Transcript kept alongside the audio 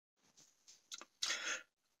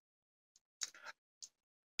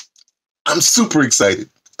I'm super excited.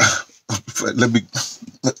 Let me.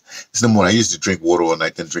 It's the morning. I used to drink water all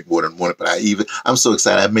night, then drink water in the morning. But I'm so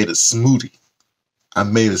excited. I made a smoothie.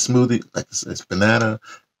 Like it's banana,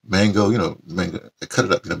 mango. Mango. I cut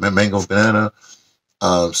it up. Mango, banana.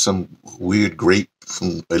 Some weird grape,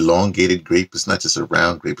 some elongated grape. It's not just a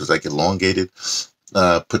round grape. It's like elongated.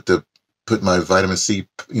 Put my vitamin C,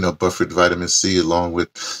 buffered vitamin C along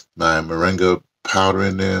with my moringa powder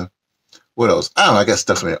in there. What else? I don't know. I got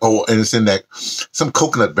stuff in there. Oh, and it's in that some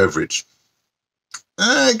coconut beverage.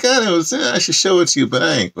 I got it. I should show it to you, but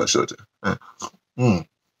I ain't gonna show it to you.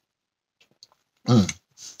 A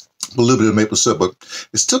little bit of maple syrup, but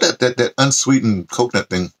it's still that unsweetened coconut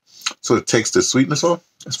thing. So it takes the sweetness off.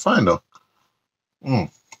 It's fine though.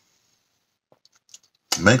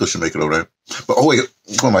 Mango should make it all right. But oh wait,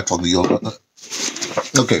 what am I talking to you about?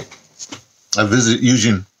 Okay, I visited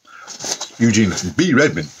Eugene B.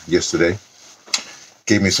 Redmond yesterday.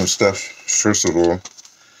 Gave me some stuff. First of all,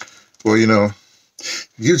 well,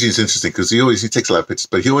 Eugene's interesting because he takes a lot of pictures,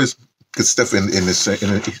 but he always gets stuff in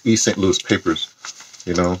the East St. Louis papers.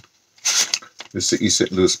 It's the East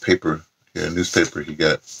St. Louis paper, newspaper he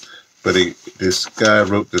got. But this guy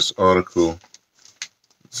wrote this article.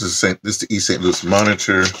 This is the East St. Louis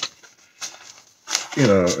Monitor.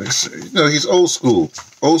 He's old school.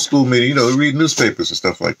 Old school meaning, read newspapers and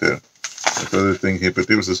stuff like that. That's the other thing here. But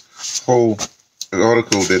there was this whole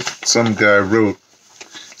article that some guy wrote,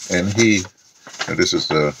 and this is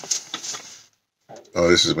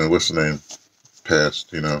when, what's the name,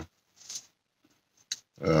 passed, that's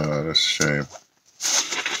a shame.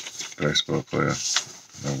 Baseball player.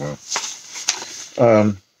 Oh, well.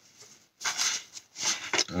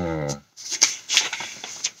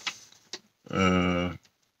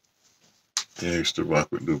 Yeah, I used to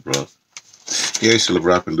rock with DaBrother. Yeah, I used to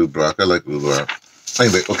rock with DaBrother. I like DaBrother.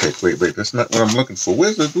 Anyway, okay, wait. That's not what I'm looking for.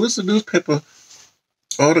 Where's the newspaper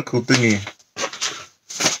article thingy?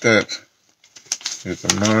 Here's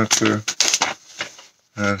the Monitor.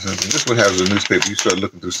 This is what happens in the newspaper. You start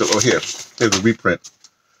looking through stuff. Oh, here's a reprint.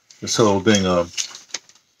 This whole thing.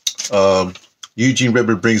 Eugene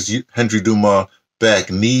Redmond brings Henry Dumas back.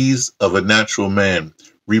 Knees of a Natural Man.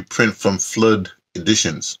 Reprint from Flood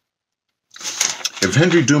Editions. If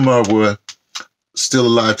Henry Dumas were still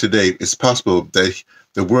alive today, it's possible that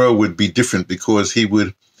the world would be different because he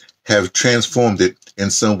would have transformed it in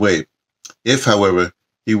some way. If, however,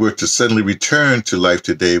 he were to suddenly return to life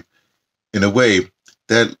today in a way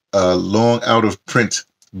that long out of print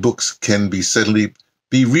books can be suddenly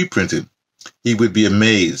be reprinted, he would be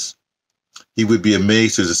amazed. He would be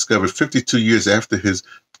amazed to discover 52 years after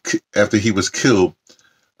he was killed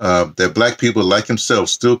that black people like himself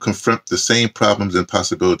still confront the same problems and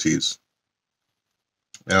possibilities.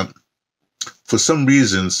 Now, for some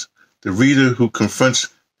reasons, the reader who confronts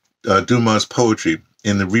Dumas' poetry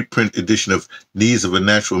in the reprint edition of Needs of a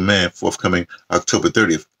Natural Man, forthcoming October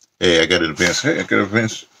 30th. Hey, I got an advance.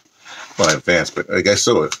 Well, advance, but I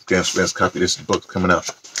saw it. Advance copy of this book coming out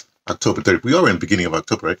October 30th. We are in the beginning of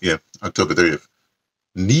October, right? Yeah, October 30th.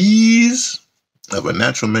 Needs of a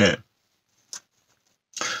Natural Man.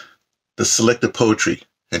 The selected poetry,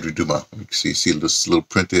 Henry Dumas. You see this little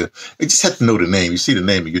print there. You just have to know the name. You see the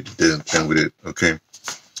name, and you get done with it. Okay.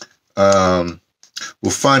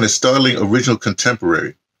 We'll find a startling original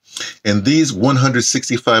contemporary. In these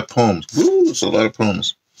 165 poems, it's a lot of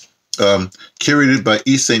poems, curated by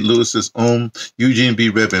East St. Louis's own Eugene B.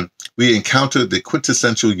 Redmond, we encounter the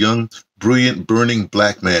quintessential young, brilliant, burning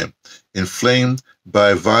black man, inflamed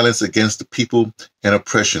by violence against the people and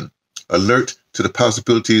oppression, alert to the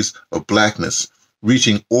possibilities of blackness,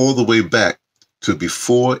 reaching all the way back to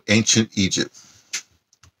before ancient Egypt.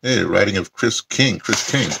 Hey, writing of Chris King. Good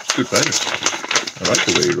writer. I like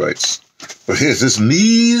the way he writes. But here's this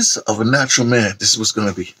Knees of a Natural Man. This is what's going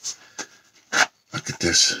to be. Look at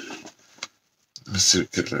this. Let's see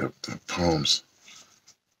the poems.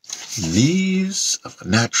 Knees of a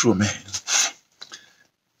Natural Man.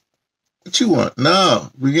 What you want?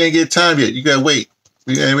 No, we ain't get time yet. You got to wait.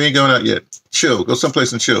 We ain't going out yet. Chill. Go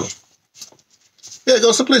someplace and chill. Yeah,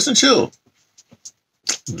 go someplace and chill.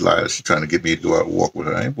 Liar, she's trying to get me to go out and walk with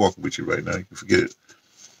her. I ain't walking with you right now. You can forget it.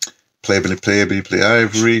 Play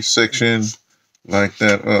Ivory section. Like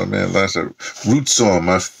that. Oh, man. Last Root Song.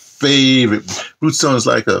 My favorite. Root Song is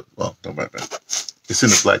like a... Well, don't worry about it. It's in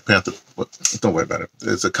the Black Panther. Well, don't worry about it.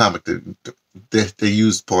 It's a comic that they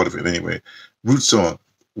used part of it anyway. Root Song.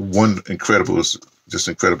 Just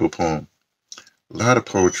incredible poem. A lot of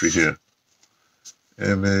poetry here.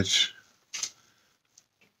 Image.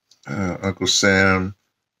 Uncle Sam.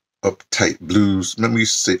 Uptight Blues. Remember we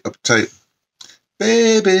used to say uptight?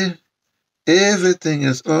 Baby, Everything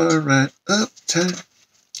is all right. Uptight,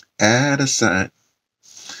 out of sight.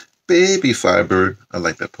 Baby Firebird. I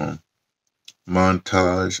like that poem.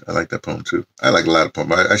 Montage. I like that poem too. I like a lot of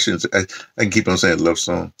poems. I shouldn't. I can keep on saying love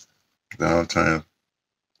song. Valentine.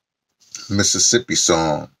 Mississippi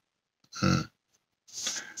song.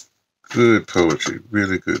 Good poetry.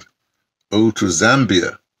 Really good. Ode to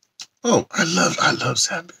Zambia. Oh, I love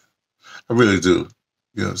Zambia. I really do.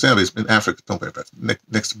 You know, Zambia's in Africa. Don't worry about it.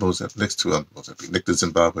 Next to Mozambique. Next to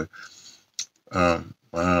Zimbabwe.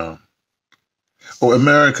 Wow. Oh,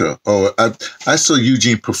 America. Oh, I saw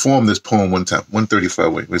Eugene perform this poem one time.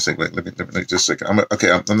 135. Wait a second. Let me just a second. I'm not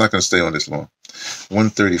going to stay on this long.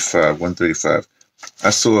 135. I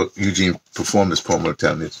saw Eugene perform this poem one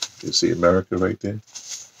time. You see America right there?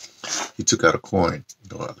 He took out a coin, you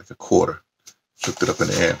know, like a quarter, flipped it up in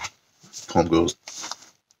the air. The poem goes,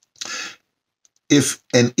 if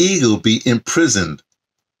an eagle be imprisoned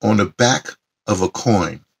on the back of a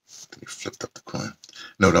coin, he flipped up the coin.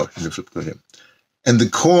 No, he didn't flip the coin. And the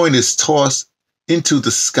coin is tossed into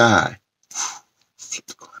the sky. Flip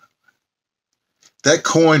the coin. That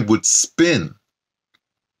coin would spin.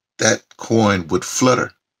 That coin would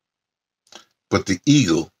flutter. But the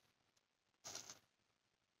eagle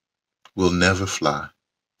will never fly.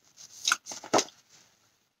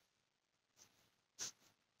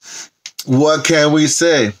 What can we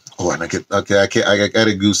say? Oh, and I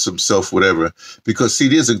gotta do some self whatever, because see,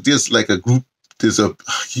 there's like a group.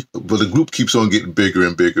 The group keeps on getting bigger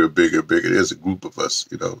and bigger and bigger and bigger. There's a group of us,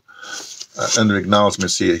 you know. Under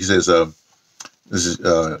acknowledgments here, he says, this is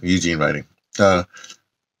Eugene writing. The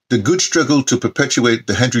good struggle to perpetuate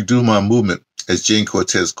the Henry Dumas movement, as Jane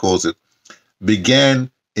Cortez calls it,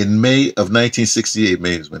 began in May of 1968.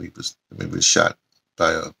 May is when he was shot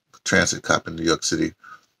by a transit cop in New York City.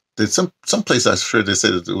 There's some place I heard they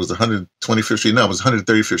said it was 125th Street. No, it was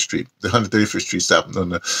 135th Street. The 135th Street stop on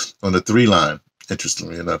the 3 line.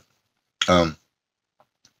 Interestingly enough,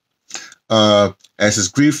 as his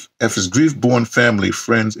grief-born family,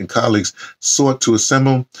 friends, and colleagues sought to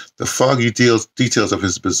assemble the foggy details of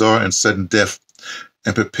his bizarre and sudden death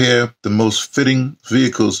and prepare the most fitting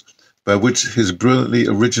vehicles by which his brilliantly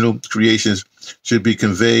original creations should be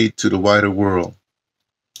conveyed to the wider world.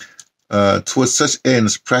 Towards such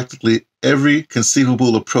ends, practically every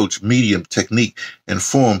conceivable approach, medium, technique, and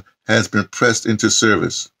form has been pressed into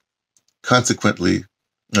service. Consequently,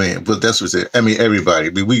 but that's what it. Everybody.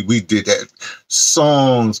 We did that.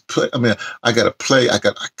 Songs. Play. I got to play. I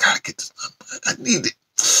gotta get this. I need it.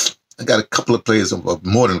 I got a couple of plays,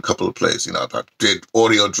 more than a couple of plays. You know, I did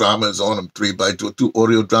audio dramas on them, 3x2, 2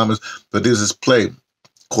 audio dramas. But there's this play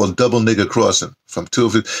called Double Nigger Crossing from 2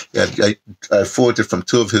 of his. I forged it from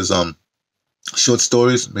 2 of his short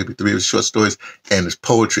stories, maybe 3 of his short stories, and his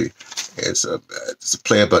poetry. It's a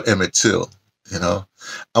play about Emmett Till. You know,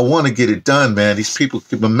 I want to get it done, man. These people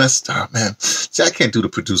keep a messed up, man. See, I can't do the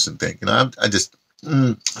producing thing. You know, I just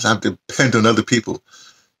I depend on other people.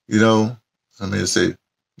 You know, let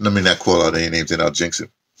me not call out any names and I'll jinx it.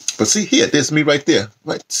 But see here, there's me right there.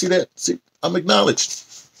 Right, see that? See, I'm acknowledged.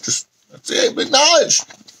 Just I'm acknowledged.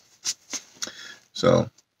 So,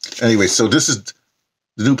 anyway, so this is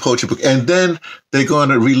the new poetry book, and then they're going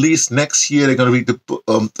to release next year. They're going to read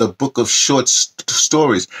the book of short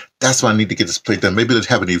stories. That's why I need to get this play done. Maybe they'll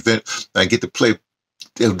have an event. I get to play.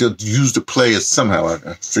 They'll use the play as somehow. I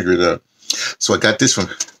figure it out. So I got this from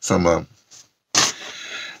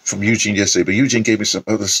Eugene yesterday, but Eugene gave me some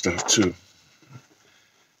other stuff too.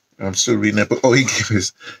 I'm still reading that book. Oh, he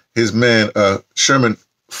gave his man Sherman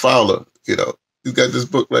Fowler. You know, you got this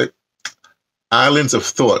book, right? Islands of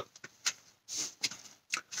Thought.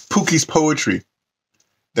 Pookie's poetry.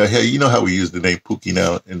 Now, hey, you know how we use the name Pookie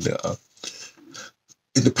now in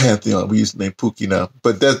the pantheon. We use the name Pookie now,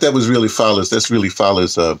 but that was really Fowler's. That's really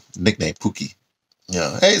Fowler's nickname, Pookie.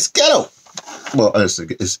 Yeah. Hey, it's ghetto. Well,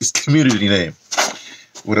 it's community name.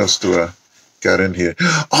 What else do I got in here?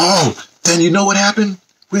 Oh, then you know what happened?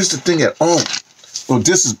 Where's the thing at? Oh,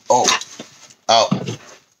 this is out.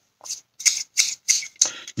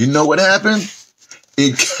 You know what happened?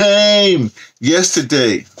 It came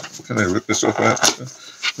yesterday. Can I rip this off?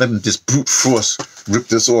 Let me just brute force rip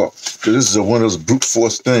this off. Because this is one of those brute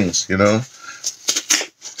force things, you know?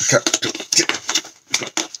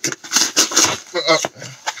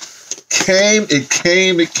 It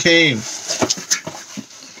came.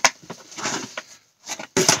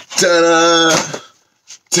 Ta-da!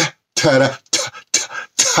 Ta-da!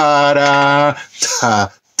 Ta-da!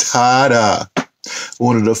 Ta-da!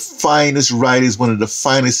 One of the finest writers, one of the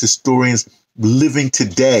finest historians living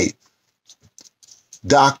today.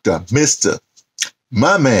 Dr. Mr.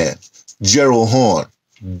 My man, Gerald Horne.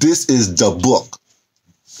 This is the book.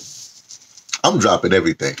 I'm dropping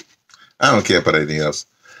everything. I don't care about anything else.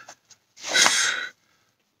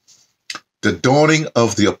 The Dawning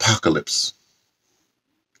of the Apocalypse.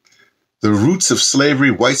 The Roots of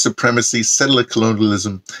Slavery, White Supremacy, Settler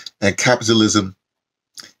Colonialism, and Capitalism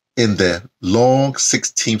in the Long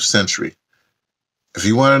 16th Century. If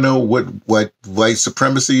you want to know what white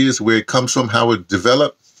supremacy is, where it comes from, how it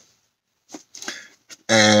developed,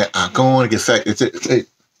 and I'm going to get fact. This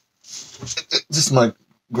is my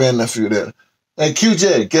grandnephew there. Hey,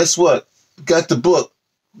 QJ, guess what? Got the book.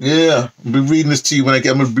 Yeah, I'll be reading this to you when I'm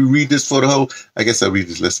going to be reading this for the whole, I guess I'll read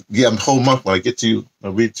this listen. Yeah, the whole month when I get to you,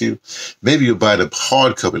 I'll read it to you. Maybe you'll buy the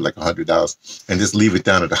hardcover like $100 and just leave it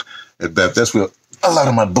down at Beth. That's where a lot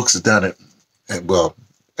of my books are down at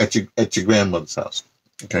your grandmother's house.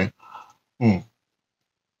 Okay. I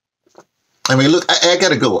mean, look, I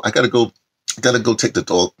gotta go. I gotta go take the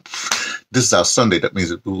dog. This is our Sunday. That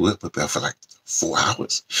means we'll be out for like 4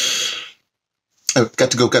 hours.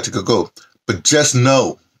 Got to go. But just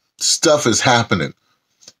know, stuff is happening.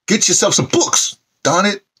 Get yourself some books. Darn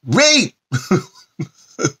it. Read.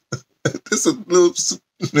 This is a little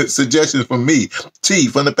suggestion from me. T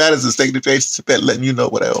from the Patterson Taking the TraintoTibet, letting you know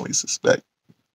what I only suspect.